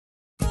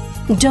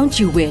Don't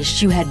you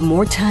wish you had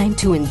more time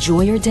to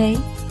enjoy your day?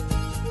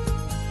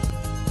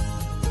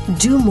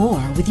 Do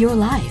more with your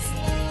life.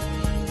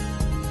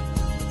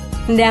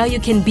 Now you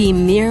can be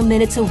mere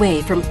minutes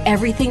away from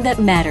everything that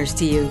matters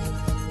to you.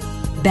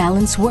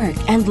 Balance work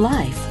and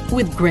life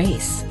with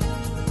grace.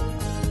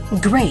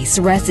 Grace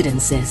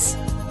Residences.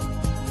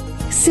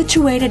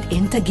 Situated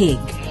in Taguig,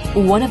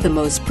 one of the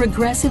most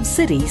progressive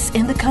cities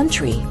in the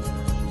country.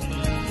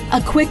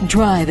 A quick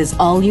drive is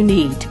all you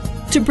need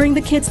to bring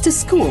the kids to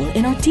school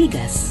in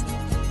Ortigas.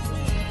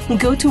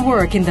 Go to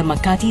work in the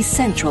Makati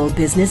Central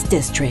Business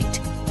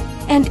District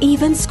and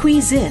even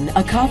squeeze in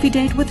a coffee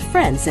date with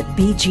friends at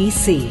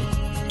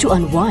BGC to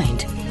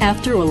unwind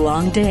after a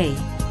long day.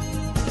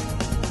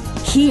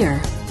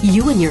 Here,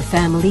 you and your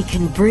family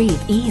can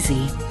breathe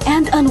easy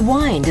and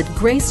unwind at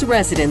Grace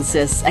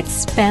Residences'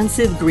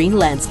 expansive green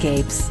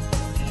landscapes.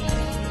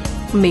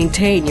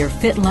 Maintain your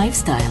fit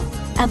lifestyle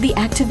at the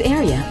active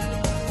area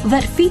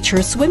that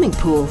features swimming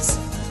pools,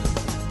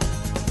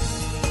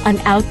 an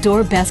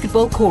outdoor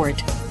basketball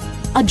court,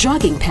 a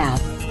jogging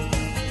path,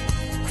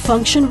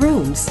 function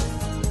rooms,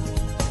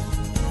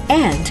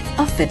 and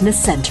a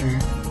fitness center.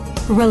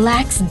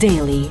 Relax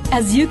daily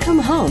as you come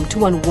home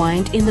to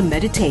unwind in the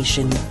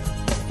meditation,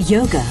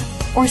 yoga,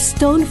 or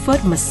stone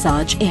foot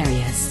massage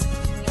areas.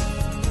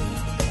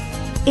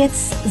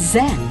 It's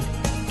Zen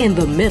in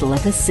the middle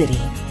of the city.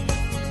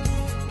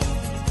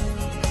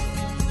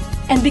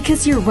 And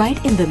because you're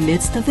right in the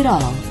midst of it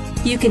all,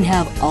 you can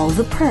have all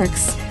the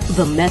perks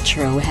the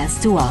Metro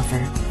has to offer.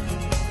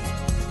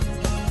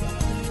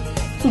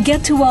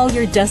 Get to all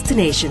your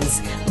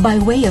destinations by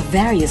way of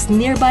various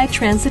nearby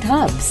transit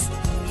hubs.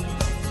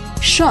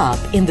 Shop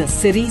in the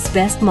city's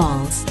best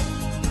malls.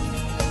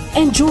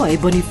 Enjoy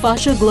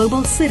Bonifacio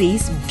Global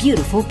City's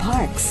beautiful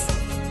parks.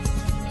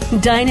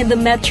 Dine in the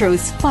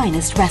Metro's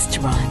finest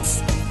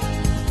restaurants.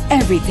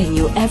 Everything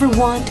you'll ever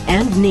want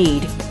and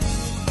need,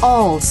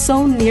 all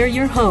so near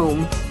your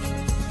home.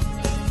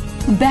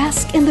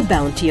 Bask in the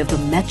bounty of the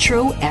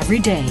Metro every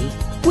day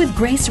with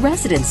Grace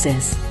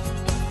Residences.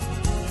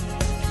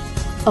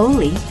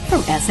 Only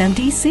from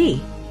SMDC.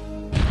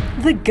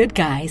 The good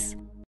guys.